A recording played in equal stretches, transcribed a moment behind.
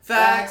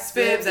Facts,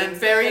 fibs, and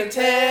fairy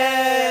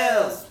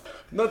tales.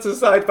 Not to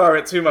sidebar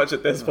it too much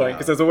at this point,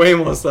 because there's way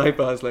more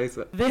sidebars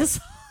later. This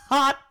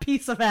hot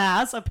piece of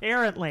ass,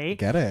 apparently.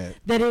 Get it?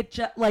 That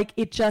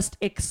it just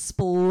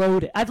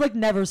exploded. I've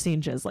never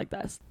seen jizz like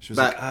this. She was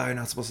like, oh, you're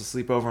not supposed to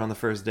sleep over on the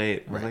first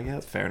date. I was like, yeah,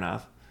 that's fair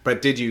enough.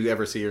 But did you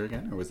ever see her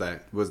again, or was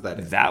that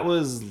it? That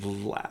was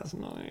last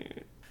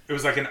night. It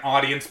was like an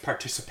audience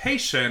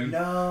participation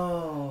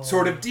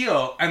sort of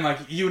deal. And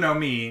you know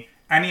me,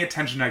 any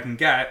attention I can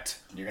get,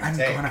 I'm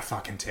gonna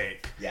fucking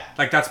take. Yeah.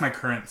 That's my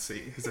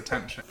currency, his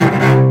attention.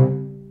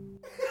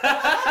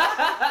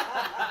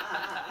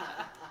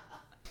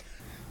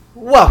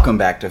 Welcome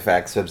back to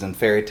Facts, Fibs, and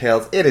Fairy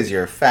Tales. It is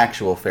your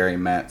factual fairy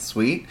Matt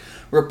Sweet,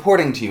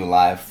 reporting to you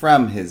live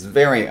from his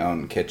very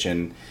own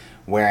kitchen,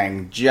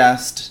 wearing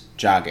just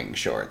jogging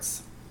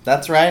shorts.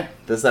 That's right,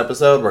 this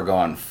episode we're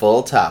going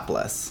full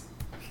topless.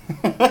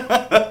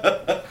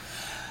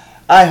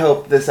 I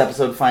hope this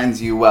episode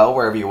finds you well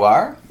wherever you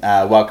are.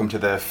 Welcome to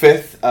the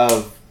fifth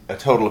of a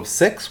total of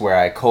 6, where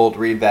I cold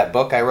read that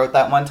book I wrote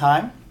that one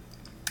time.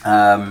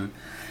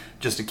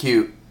 Just a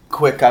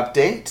quick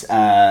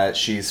update.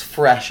 She's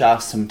fresh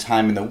off some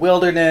time in the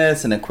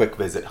wilderness and a quick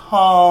visit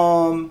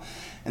home.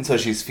 And so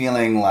she's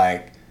feeling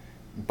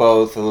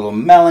both a little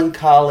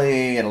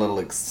melancholy and a little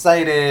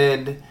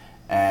excited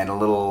and a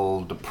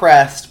little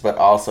depressed, but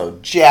also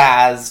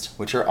jazzed,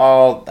 which are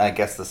all, I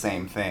guess, the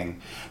same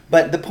thing.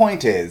 But the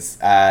point is,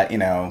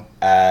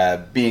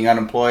 being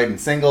unemployed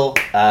and single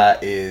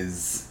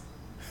is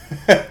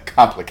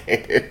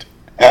complicated.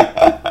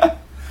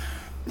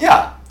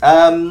 Yeah.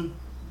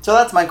 So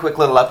that's my quick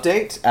little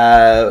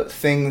update.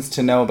 Things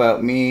to know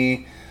about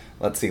me.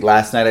 Let's see.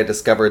 Last night I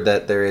discovered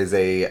that there is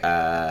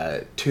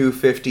a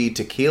 $2.50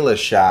 tequila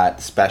shot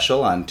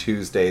special on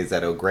Tuesdays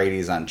at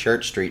O'Grady's on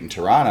Church Street in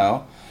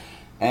Toronto.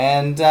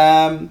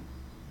 And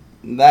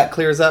that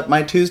clears up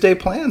my Tuesday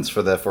plans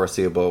for the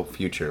foreseeable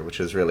future,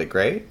 which is really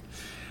great.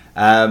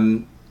 Yeah,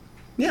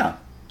 I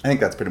think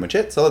that's pretty much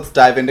it. So let's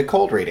dive into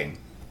cold reading.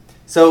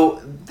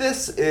 So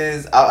this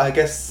is, I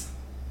guess,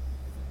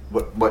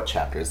 what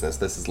chapter is this?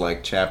 This is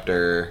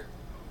chapter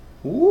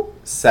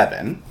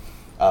 7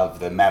 of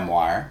the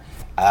memoir.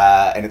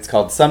 And it's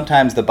called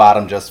Sometimes the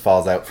Bottom Just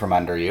Falls Out From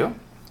Under You.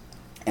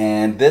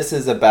 And this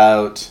is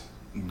about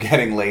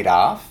getting laid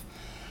off.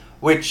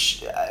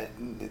 Which,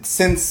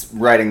 since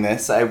writing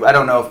this, I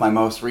don't know if my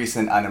most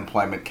recent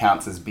unemployment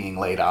counts as being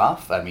laid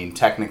off. I mean,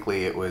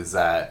 technically it was,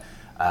 what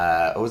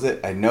was it?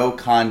 A no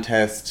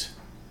contest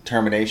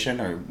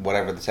termination, or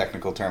whatever the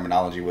technical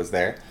terminology was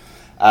there.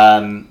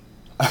 I'm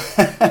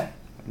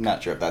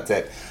not sure if that's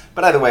it.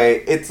 But either way,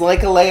 it's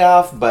like a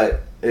layoff,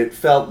 but it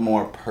felt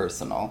more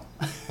personal.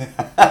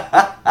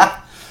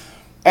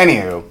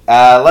 Anywho,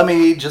 let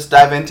me just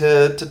dive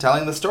into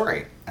telling the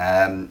story.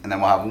 And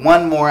then we'll have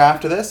one more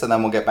after this, and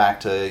then we'll get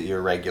back to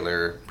your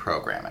regular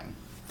programming.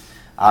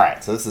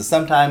 Alright, so this is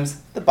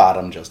Sometimes the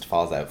Bottom Just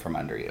Falls Out From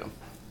Under You.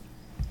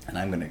 And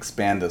I'm going to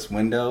expand this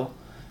window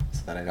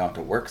so that I don't have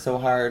to work so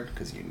hard,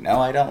 because you know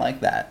I don't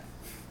like that.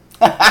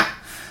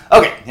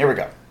 Okay, here we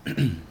go.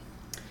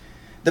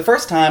 The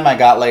first time I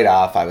got laid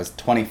off, I was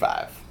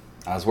 25.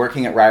 I was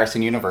working at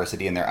Ryerson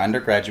University in their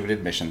undergraduate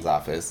admissions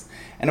office,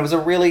 and it was a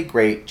really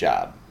great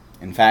job.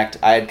 In fact,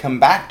 I had come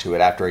back to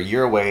it after a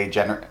year away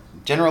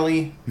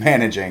generally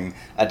managing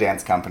a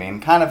dance company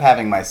and kind of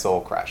having my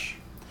soul crush.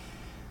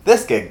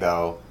 This gig,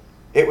 though,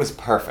 it was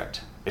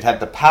perfect. It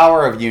had the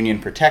power of union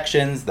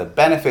protections, the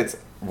benefits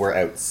were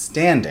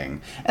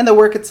outstanding, and the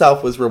work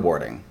itself was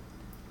rewarding.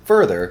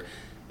 Further,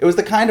 it was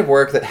the kind of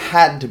work that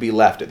had to be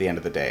left at the end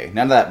of the day.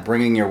 None of that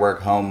bringing your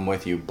work home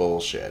with you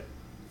bullshit.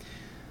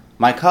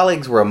 My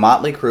colleagues were a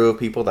motley crew of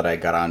people that I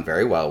got on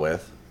very well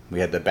with. We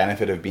had the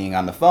benefit of being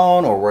on the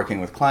phone or working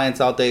with clients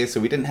all day,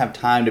 so we didn't have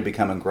time to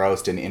become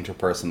engrossed in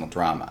interpersonal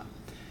drama.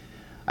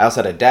 I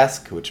also had a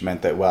desk, which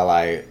meant that while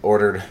I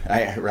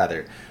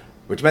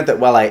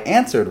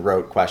answered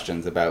rote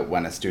questions about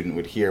when a student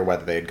would hear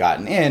whether they had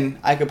gotten in,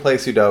 I could play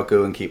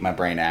Sudoku and keep my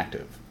brain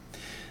active.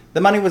 The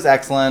money was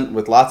excellent,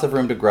 with lots of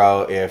room to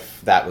grow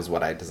if that was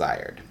what I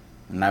desired.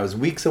 And I was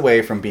weeks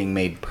away from being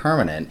made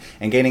permanent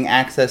and gaining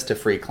access to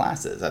free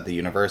classes at the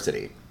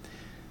university.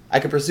 I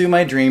could pursue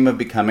my dream of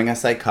becoming a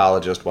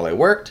psychologist while I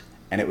worked,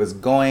 and it was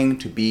going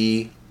to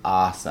be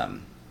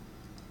awesome.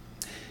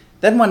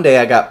 Then one day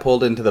I got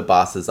pulled into the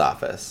boss's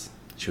office.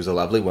 She was a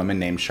lovely woman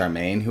named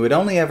Charmaine who had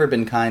only ever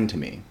been kind to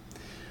me.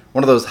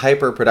 One of those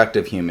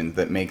hyper-productive humans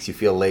that makes you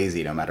feel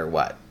lazy no matter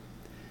what.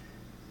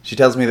 She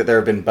tells me that there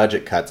have been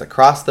budget cuts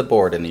across the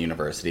board in the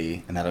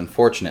university, and that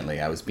unfortunately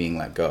I was being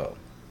let go.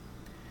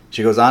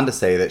 She goes on to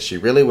say that she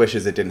really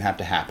wishes it didn't have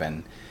to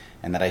happen,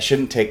 and that I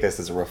shouldn't take this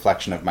as a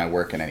reflection of my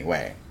work in any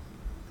way.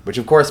 Which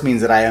of course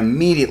means that I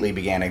immediately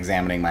began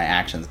examining my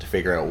actions to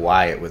figure out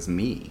why it was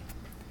me.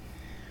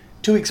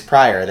 2 weeks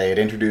prior, they had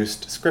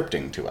introduced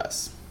scripting to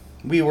us.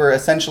 We were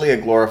essentially a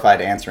glorified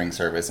answering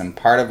service, and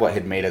part of what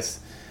had made us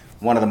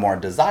one of the more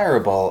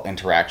desirable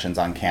interactions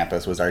on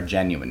campus was our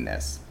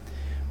genuineness.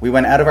 We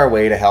went out of our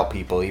way to help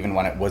people even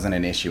when it wasn't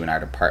an issue in our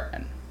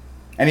department.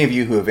 Any of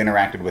you who have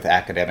interacted with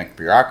academic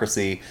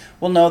bureaucracy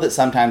will know that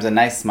sometimes a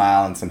nice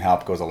smile and some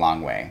help goes a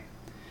long way.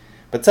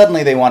 But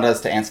suddenly they want us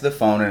to answer the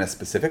phone in a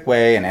specific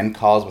way and end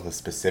calls with a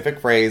specific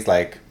phrase,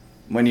 like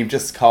when you've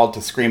just called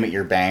to scream at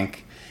your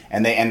bank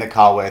and they end the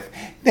call with,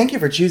 "Thank you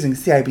for choosing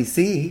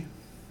CIBC."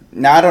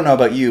 Now, I don't know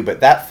about you,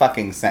 but that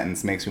fucking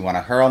sentence makes me want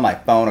to hurl my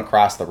phone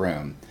across the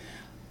room.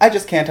 I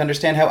just can't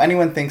understand how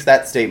anyone thinks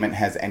that statement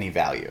has any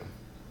value.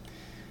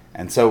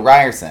 And so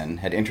Ryerson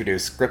had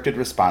introduced scripted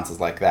responses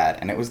like that,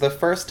 and it was the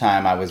first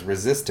time I was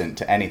resistant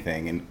to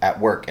anything at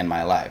work in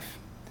my life.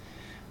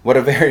 What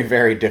a very,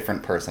 very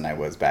different person I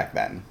was back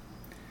then.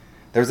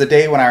 There was a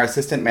day when our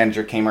assistant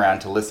manager came around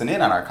to listen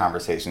in on our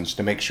conversations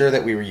to make sure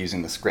that we were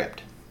using the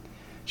script.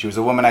 She was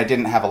a woman I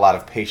didn't have a lot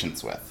of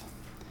patience with.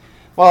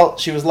 While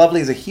she was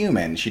lovely as a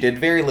human, she did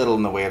very little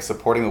in the way of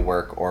supporting the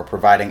work or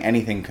providing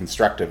anything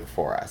constructive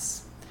for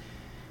us.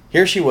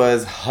 Here she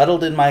was,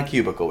 huddled in my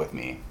cubicle with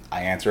me.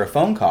 I answer a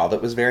phone call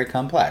that was very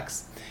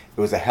complex.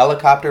 It was a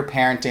helicopter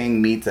parenting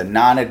meets a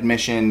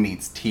non-admission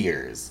meets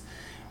tears,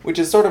 which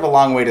is sort of a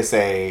long way to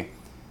say,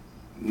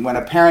 when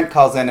a parent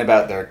calls in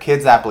about their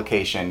kid's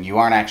application, you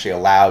aren't actually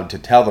allowed to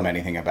tell them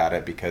anything about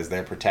it because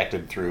they're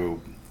protected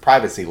through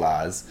privacy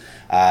laws,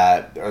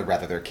 or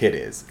rather their kid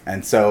is.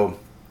 And so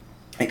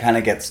it kind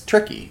of gets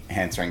tricky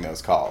answering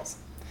those calls.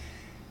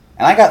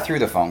 And I got through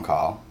the phone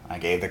call. I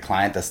gave the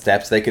client the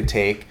steps they could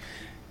take,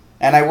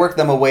 and I worked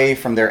them away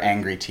from their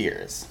angry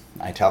tears.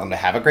 I tell them to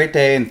have a great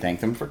day and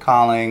thank them for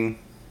calling.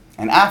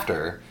 And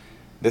after,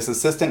 this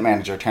assistant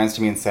manager turns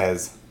to me and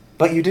says,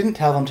 "But you didn't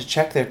tell them to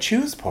check their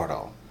Choose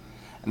portal."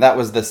 And that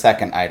was the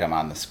second item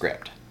on the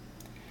script.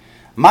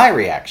 My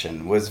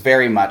reaction was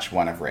very much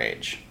one of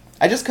rage.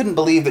 I just couldn't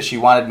believe that she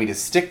wanted me to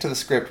stick to the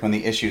script when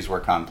the issues were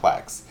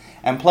complex,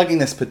 and plugging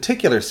this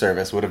particular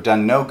service would have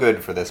done no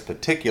good for this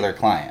particular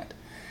client.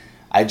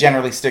 I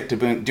generally stick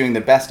to doing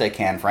the best I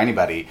can for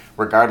anybody,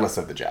 regardless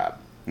of the job,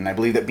 and I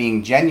believe that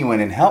being genuine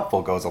and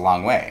helpful goes a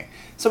long way.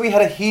 So we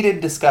had a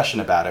heated discussion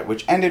about it,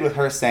 which ended with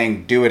her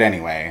saying, "Do it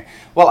anyway,"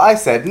 while I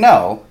said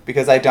no,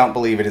 because I don't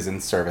believe it is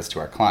in service to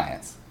our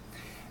clients.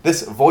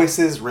 This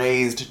voices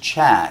raised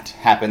chat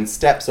happened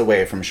steps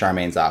away from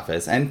Charmaine's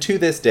office, and to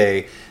this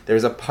day,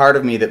 there's a part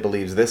of me that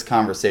believes this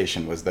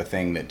conversation was the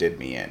thing that did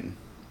me in.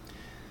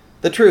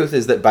 The truth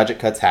is that budget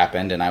cuts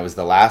happened, and I was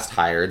the last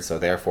hired, so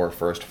therefore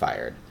first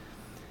fired.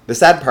 The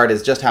sad part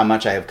is just how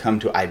much I have come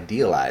to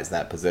idealize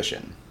that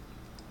position.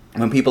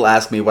 When people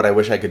ask me what I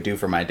wish I could do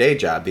for my day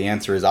job, the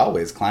answer is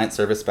always client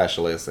service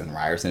specialist and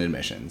Ryerson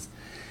Admissions.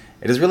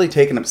 It has really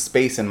taken up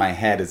space in my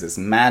head as this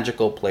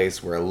magical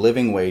place where a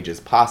living wage is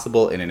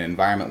possible in an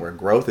environment where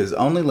growth is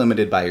only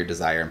limited by your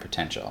desire and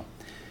potential.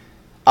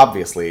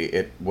 Obviously,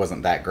 it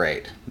wasn't that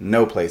great.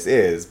 No place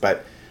is,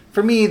 but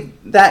for me,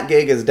 that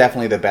gig is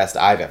definitely the best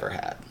I've ever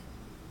had.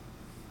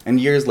 And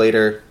years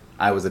later,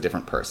 I was a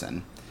different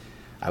person.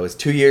 I was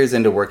 2 years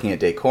into working at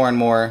Decor &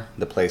 More,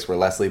 the place where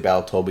Leslie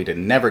Bell told me to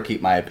never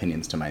keep my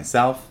opinions to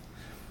myself.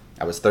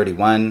 I was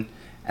 31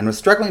 and was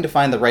struggling to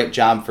find the right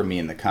job for me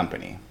in the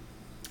company.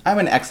 I'm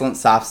an excellent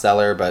soft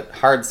seller, but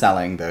hard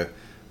selling, the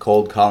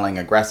cold calling,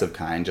 aggressive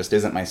kind, just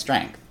isn't my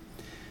strength.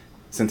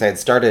 Since I had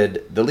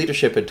started, the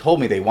leadership had told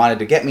me they wanted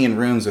to get me in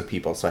rooms with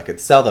people so I could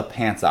sell the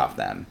pants off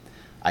them.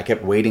 I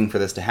kept waiting for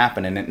this to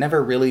happen, and it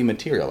never really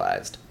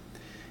materialized.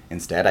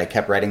 Instead, I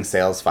kept writing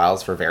sales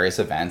files for various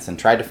events and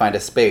tried to find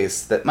a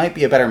space that might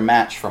be a better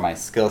match for my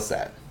skill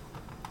set.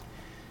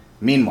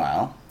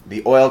 Meanwhile,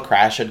 the oil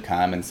crash had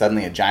come, and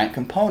suddenly a giant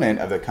component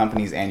of the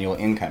company's annual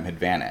income had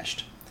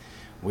vanished.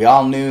 We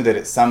all knew that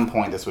at some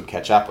point this would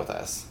catch up with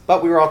us,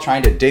 but we were all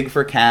trying to dig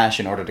for cash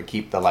in order to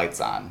keep the lights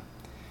on.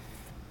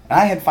 And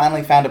I had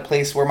finally found a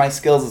place where my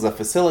skills as a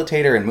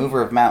facilitator and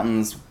mover of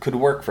mountains could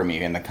work for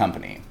me in the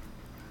company.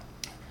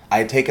 I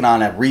had taken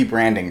on a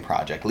rebranding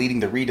project, leading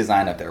the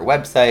redesign of their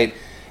website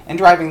and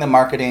driving the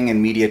marketing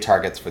and media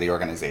targets for the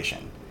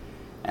organization.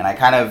 And I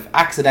kind of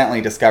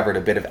accidentally discovered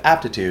a bit of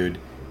aptitude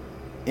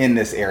in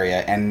this area,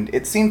 and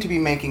it seemed to be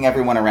making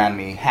everyone around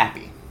me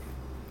happy.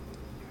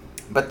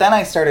 But then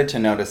I started to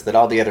notice that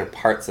all the other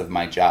parts of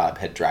my job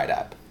had dried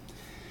up.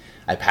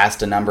 I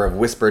passed a number of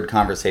whispered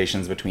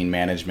conversations between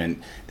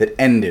management that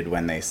ended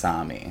when they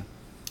saw me.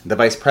 The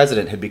vice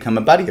president had become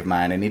a buddy of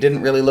mine, and he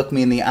didn't really look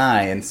me in the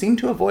eye and seemed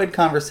to avoid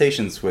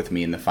conversations with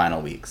me in the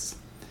final weeks.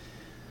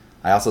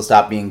 I also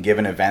stopped being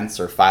given events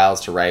or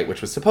files to write, which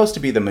was supposed to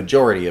be the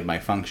majority of my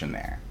function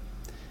there.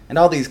 And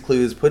all these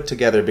clues put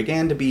together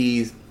began to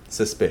be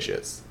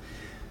suspicious.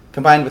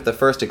 Combined with the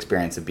first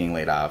experience of being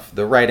laid off,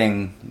 the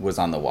writing was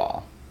on the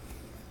wall.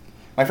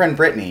 My friend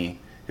Brittany,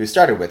 who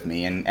started with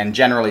me and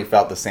generally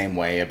felt the same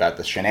way about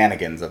the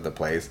shenanigans of the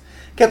place,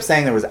 kept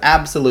saying there was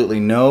absolutely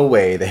no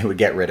way they would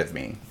get rid of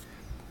me.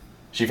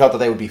 She felt that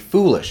they would be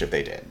foolish if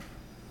they did.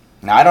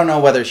 Now, I don't know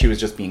whether she was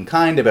just being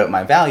kind about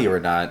my value or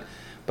not,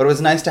 but it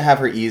was nice to have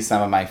her ease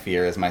some of my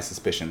fear as my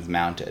suspicions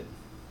mounted.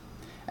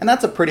 And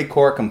that's a pretty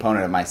core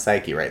component of my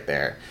psyche right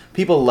there.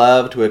 People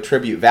love to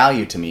attribute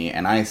value to me,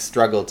 and I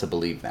struggle to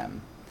believe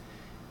them.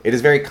 It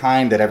is very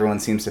kind that everyone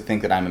seems to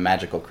think that I'm a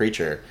magical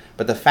creature,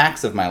 but the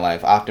facts of my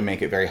life often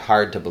make it very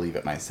hard to believe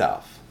it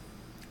myself.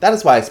 That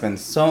is why I spend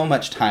so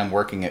much time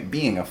working at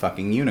being a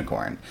fucking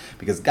unicorn,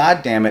 because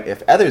goddammit,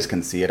 if others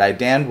can see it, I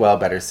damned well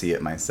better see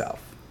it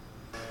myself.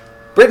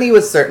 Brittany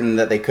was certain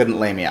that they couldn't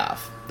lay me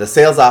off. The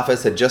sales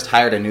office had just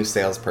hired a new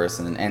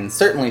salesperson, and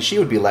certainly she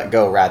would be let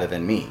go rather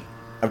than me.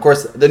 Of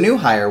course, the new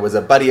hire was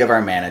a buddy of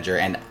our manager,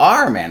 and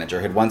our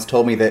manager had once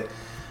told me that,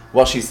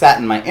 while she sat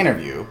in my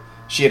interview,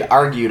 she had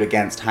argued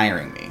against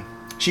hiring me.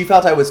 She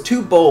felt I was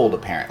too bold,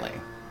 apparently.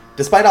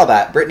 Despite all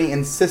that, Brittany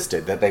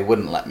insisted that they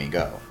wouldn't let me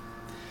go.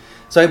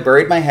 So I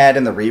buried my head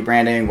in the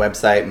rebranding,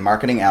 website, and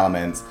marketing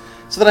elements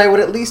so that I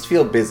would at least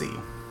feel busy.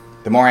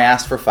 The more I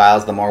asked for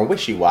files, the more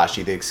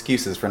wishy-washy the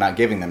excuses for not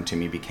giving them to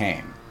me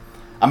became.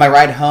 On my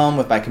ride home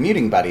with my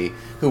commuting buddy,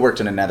 who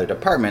worked in another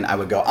department, I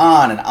would go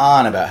on and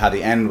on about how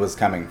the end was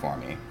coming for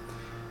me.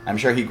 I'm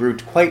sure he grew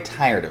quite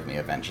tired of me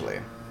eventually.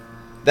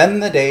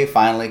 Then the day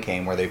finally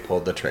came where they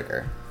pulled the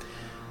trigger.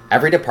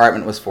 Every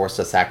department was forced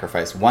to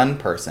sacrifice one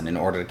person in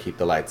order to keep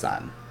the lights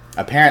on.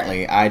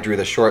 Apparently, I drew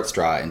the short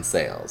straw in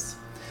sales.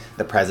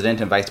 The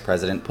president and vice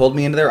president pulled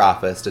me into their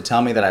office to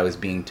tell me that I was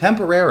being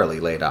temporarily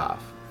laid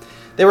off.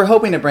 They were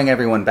hoping to bring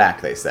everyone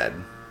back, they said.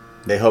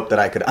 They hoped that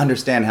I could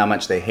understand how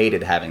much they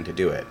hated having to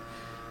do it.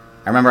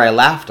 I remember I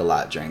laughed a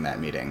lot during that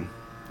meeting.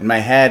 In my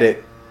head,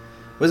 it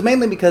was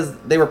mainly because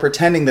they were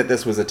pretending that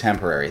this was a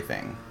temporary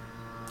thing.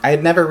 I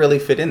had never really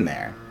fit in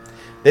there.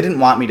 They didn't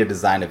want me to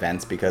design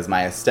events because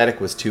my aesthetic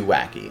was too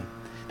wacky.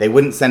 They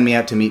wouldn't send me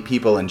out to meet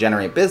people and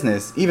generate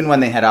business, even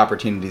when they had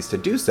opportunities to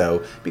do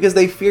so, because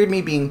they feared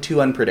me being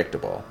too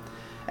unpredictable.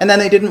 And then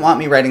they didn't want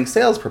me writing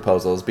sales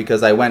proposals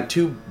because I went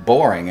too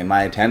boring in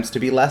my attempts to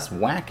be less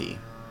wacky.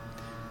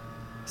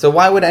 So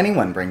why would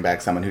anyone bring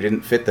back someone who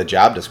didn't fit the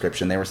job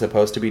description they were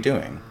supposed to be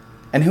doing?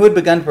 And who had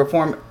begun to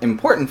perform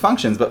important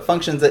functions, but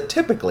functions that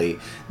typically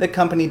the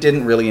company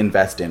didn't really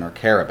invest in or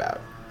care about?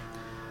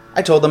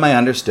 I told them I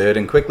understood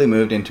and quickly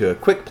moved into a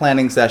quick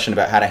planning session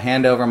about how to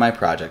hand over my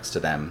projects to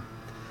them.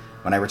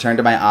 When I returned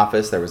to my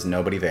office, there was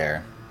nobody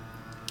there.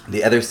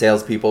 The other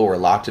salespeople were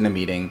locked in a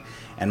meeting,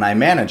 and my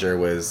manager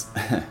was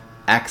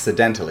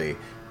accidentally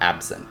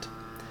absent.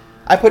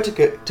 I put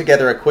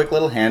together a quick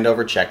little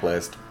handover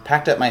checklist,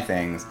 packed up my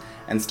things,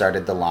 and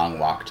started the long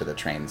walk to the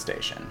train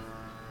station.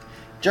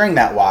 During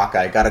that walk,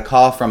 I got a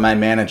call from my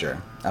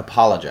manager,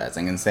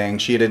 apologizing and saying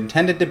she had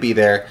intended to be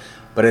there,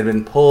 but had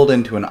been pulled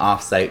into an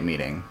off-site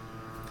meeting.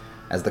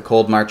 As the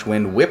cold March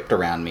wind whipped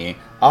around me,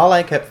 all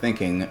I kept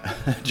thinking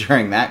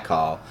during that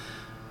call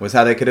was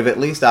how they could have at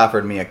least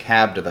offered me a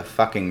cab to the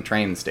fucking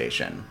train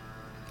station.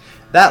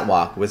 That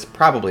walk was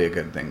probably a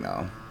good thing,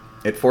 though.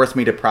 It forced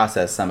me to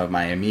process some of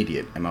my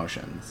immediate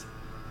emotions.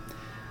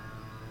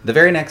 The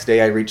very next day,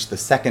 I reached the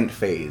second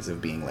phase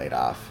of being laid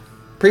off.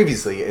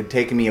 Previously, it had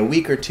taken me a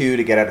week or two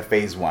to get out of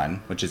phase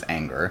 1, which is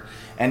anger,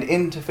 and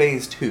into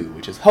phase 2,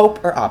 which is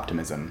hope or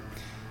optimism.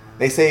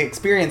 They say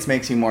experience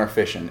makes you more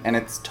efficient, and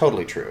it's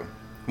totally true.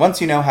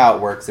 Once you know how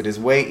it works, it is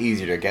way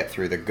easier to get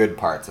through the good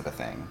parts of a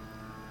thing.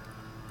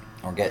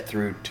 Or get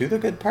through to the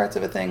good parts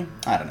of a thing?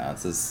 I don't know,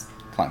 this is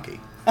clunky.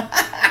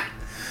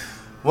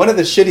 One of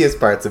the shittiest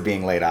parts of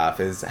being laid off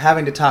is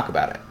having to talk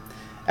about it.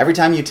 Every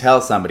time you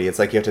tell somebody, it's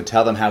like you have to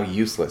tell them how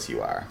useless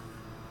you are.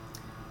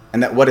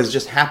 And that what has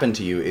just happened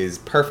to you is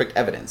perfect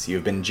evidence.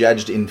 You've been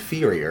judged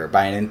inferior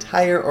by an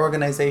entire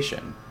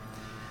organization.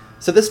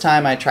 So this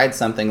time I tried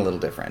something a little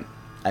different.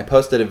 I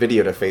posted a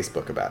video to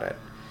Facebook about it.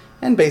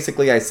 And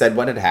basically I said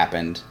what had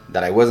happened,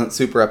 that I wasn't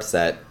super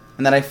upset,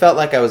 and that I felt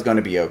like I was going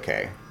to be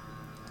okay.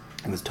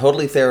 It was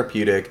totally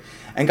therapeutic,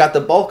 and got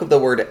the bulk of the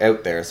word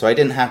out there, so I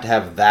didn't have to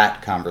have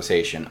that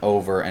conversation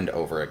over and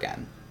over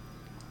again.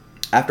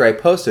 After I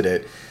posted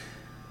it,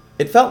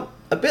 it felt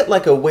a bit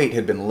like a weight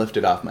had been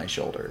lifted off my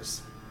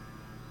shoulders.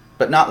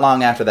 But not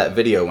long after that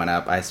video went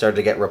up, I started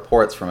to get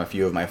reports from a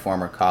few of my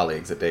former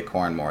colleagues at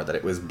Dacorn Moore that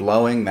it was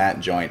blowing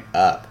that joint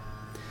up.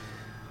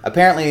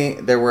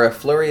 Apparently, there were a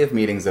flurry of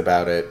meetings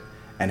about it,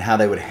 and how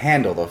they would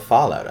handle the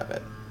fallout of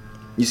it.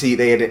 You see,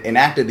 they had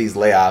enacted these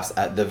layoffs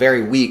at the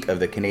very week of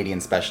the Canadian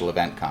Special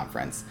Event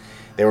Conference.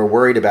 They were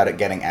worried about it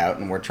getting out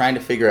and were trying to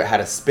figure out how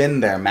to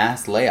spin their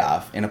mass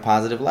layoff in a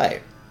positive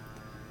light.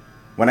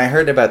 When I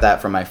heard about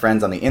that from my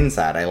friends on the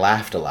inside, I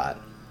laughed a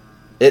lot.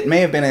 It may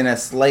have been in a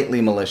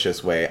slightly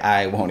malicious way,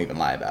 I won't even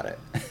lie about it.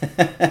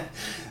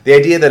 The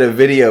idea that a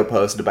video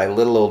posted by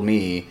little old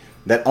me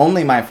that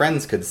only my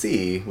friends could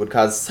see would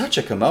cause such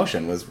a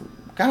commotion was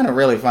kind of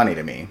really funny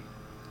to me.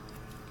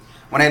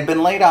 When I had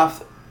been laid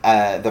off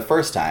the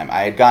first time,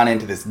 I had gone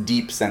into this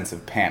deep sense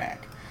of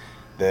panic.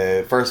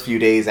 The first few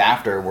days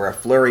after were a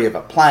flurry of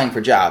applying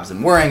for jobs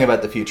and worrying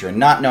about the future and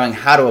not knowing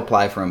how to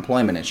apply for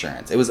employment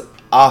insurance. It was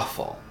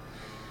awful.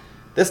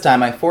 This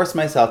time I forced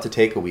myself to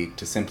take a week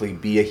to simply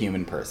be a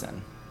human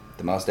person.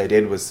 The most I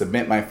did was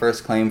submit my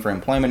first claim for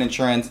employment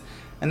insurance,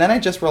 and then I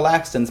just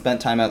relaxed and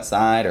spent time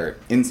outside or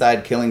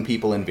inside killing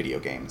people in video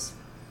games.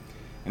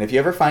 And if you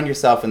ever find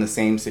yourself in the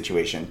same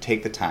situation,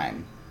 take the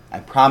time. I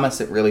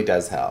promise it really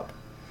does help.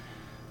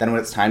 then when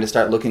it's time to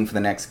start looking for the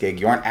next gig,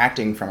 you aren't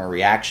acting from a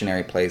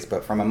reactionary place,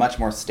 but from a much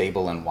more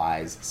stable and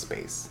wise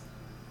space.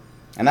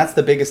 And that's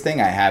the biggest thing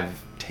I have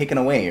taken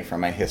away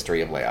from my history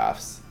of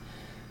layoffs.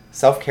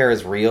 Self-care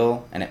is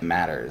real, and it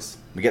matters.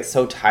 We get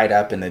so tied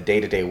up in the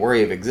day-to-day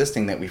worry of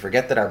existing that we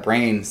forget that our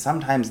brain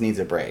sometimes needs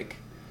a break.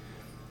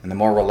 And the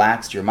more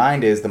relaxed your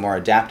mind is, the more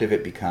adaptive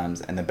it becomes,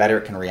 and the better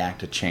it can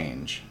react to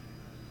change.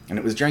 And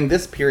it was during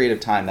this period of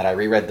time that I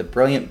reread the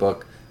brilliant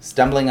book,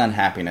 Stumbling on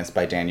Happiness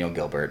by Daniel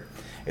Gilbert.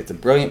 It's a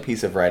brilliant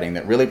piece of writing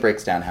that really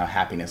breaks down how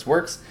happiness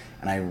works,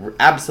 and I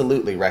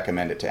absolutely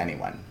recommend it to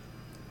anyone.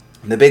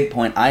 The big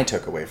point I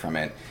took away from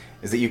it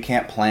is that you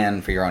can't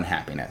plan for your own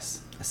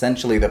happiness.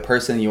 Essentially, the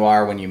person you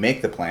are when you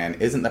make the plan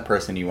isn't the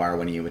person you are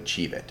when you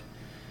achieve it.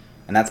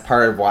 And that's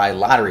part of why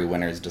lottery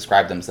winners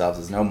describe themselves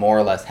as no more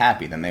or less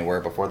happy than they were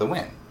before the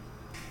win.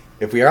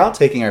 If we are all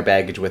taking our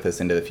baggage with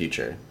us into the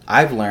future,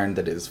 I've learned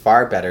that it is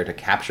far better to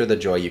capture the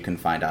joy you can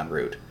find en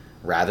route,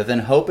 rather than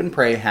hope and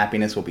pray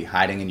happiness will be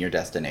hiding in your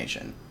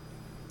destination.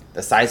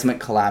 The seismic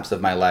collapse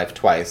of my life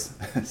twice,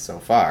 so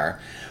far,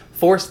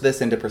 forced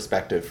this into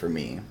perspective for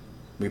me.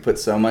 We put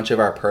so much of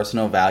our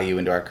personal value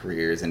into our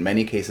careers. In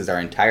many cases, our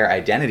entire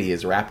identity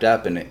is wrapped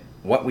up in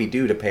what we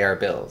do to pay our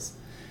bills.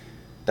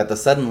 That the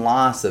sudden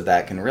loss of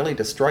that can really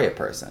destroy a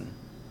person.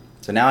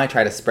 So now I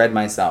try to spread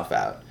myself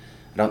out.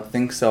 I don't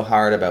think so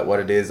hard about what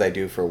it is I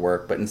do for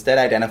work, but instead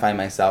identify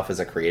myself as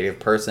a creative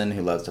person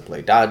who loves to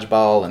play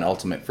dodgeball and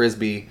ultimate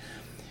frisbee.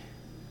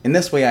 In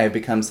this way, I have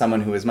become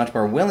someone who is much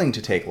more willing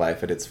to take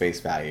life at its face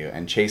value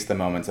and chase the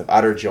moments of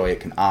utter joy it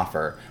can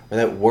offer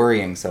without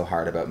worrying so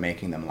hard about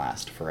making them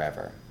last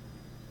forever.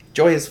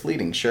 Joy is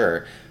fleeting,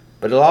 sure,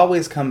 but it'll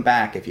always come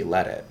back if you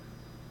let it.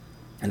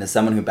 And as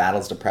someone who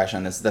battles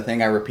depression, this is the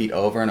thing I repeat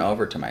over and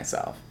over to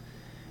myself.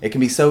 It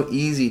can be so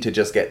easy to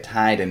just get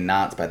tied in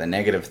knots by the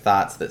negative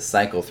thoughts that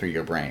cycle through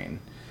your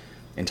brain.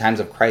 In times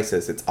of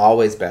crisis, it's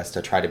always best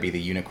to try to be the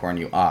unicorn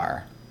you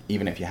are,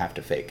 even if you have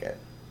to fake it.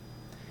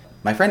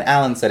 My friend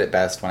Alan said it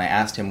best when I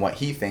asked him what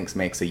he thinks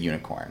makes a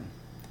unicorn.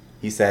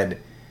 He said,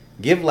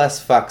 "Give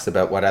less fucks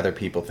about what other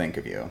people think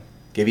of you.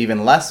 Give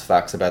even less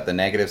fucks about the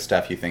negative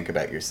stuff you think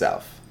about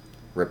yourself.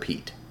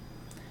 Repeat."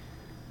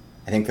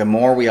 I think the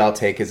more we all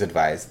take his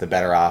advice, the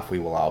better off we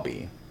will all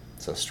be.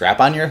 So strap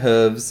on your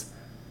hooves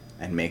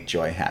and make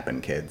joy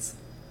happen, kids.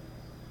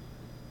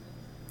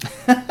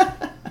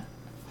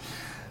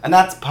 And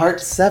that's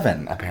part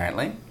 7,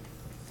 apparently.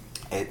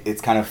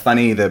 It's kind of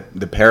funny,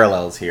 the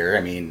parallels here.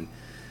 I mean,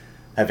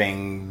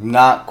 having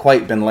not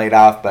quite been laid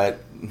off, but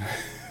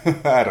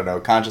I don't know,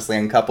 consciously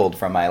uncoupled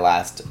from my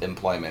last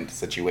employment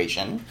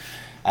situation.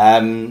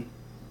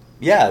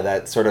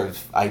 That sort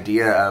of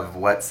idea of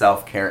what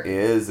self-care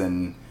is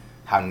and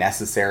how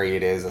necessary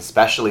it is,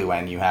 especially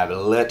when you have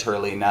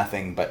literally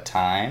nothing but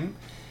time,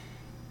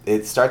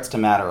 it starts to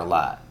matter a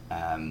lot.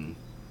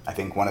 I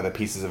think one of the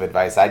pieces of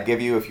advice I'd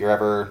give you if you're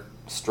ever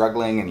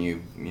struggling and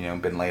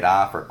you've been laid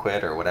off or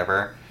quit or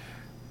whatever,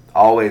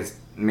 always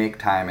make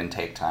time and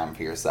take time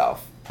for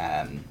yourself.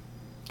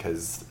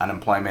 Because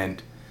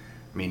unemployment,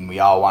 I mean, we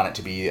all want it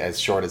to be as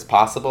short as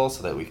possible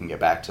so that we can get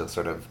back to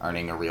sort of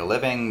earning a real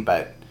living,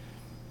 but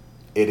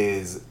it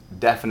is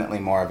definitely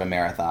more of a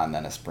marathon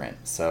than a sprint.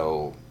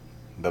 So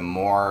the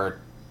more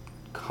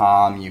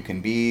calm you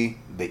can be,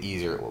 the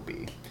easier it will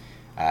be.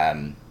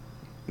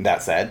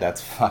 That said,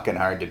 that's fucking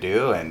hard to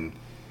do, and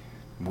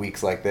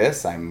weeks like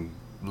this, I'm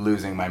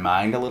losing my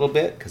mind a little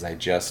bit because I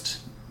just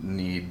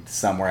need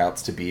somewhere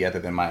else to be other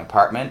than my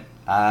apartment.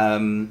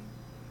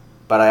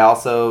 But I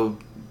also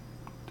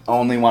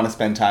only want to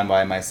spend time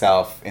by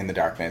myself in the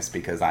darkness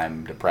because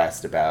I'm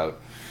depressed about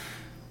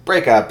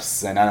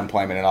breakups and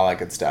unemployment and all that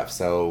good stuff.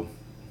 So,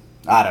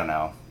 I don't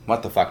know.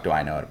 What the fuck do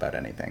I know about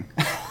anything?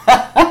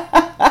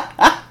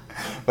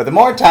 But the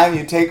more time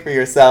you take for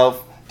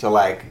yourself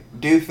to,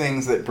 do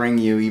things that bring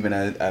you even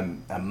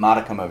a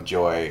modicum of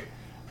joy,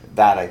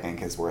 that I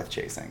think is worth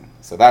chasing.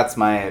 So that's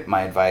my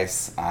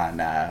advice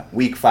on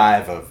week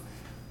 5 of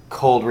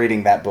cold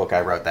reading that book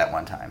I wrote that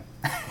one time.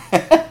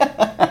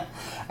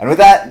 And with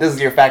that, this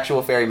is your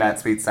Factual Fairy Matt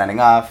Speed signing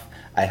off.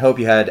 I hope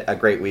you had a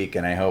great week,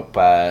 and I hope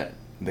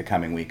the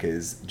coming week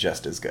is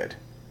just as good.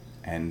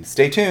 And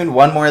stay tuned,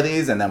 one more of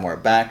these, and then we're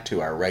back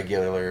to our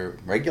regular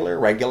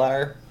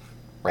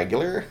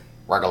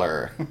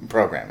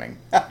programming.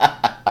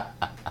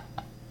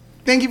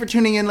 Thank you for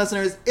tuning in,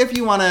 listeners. If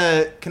you want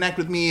to connect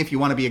with me, if you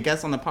want to be a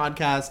guest on the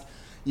podcast,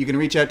 you can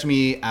reach out to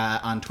me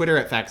on Twitter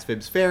at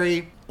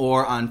FactsFibsFairy,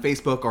 or on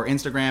Facebook or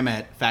Instagram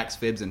at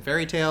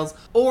FactsFibsAndFairyTales,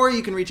 or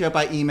you can reach out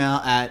by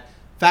email at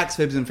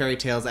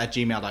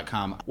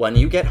factsfibsandfairytales@gmail.com. When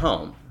you get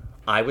home,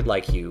 I would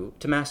like you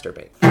to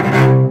masturbate.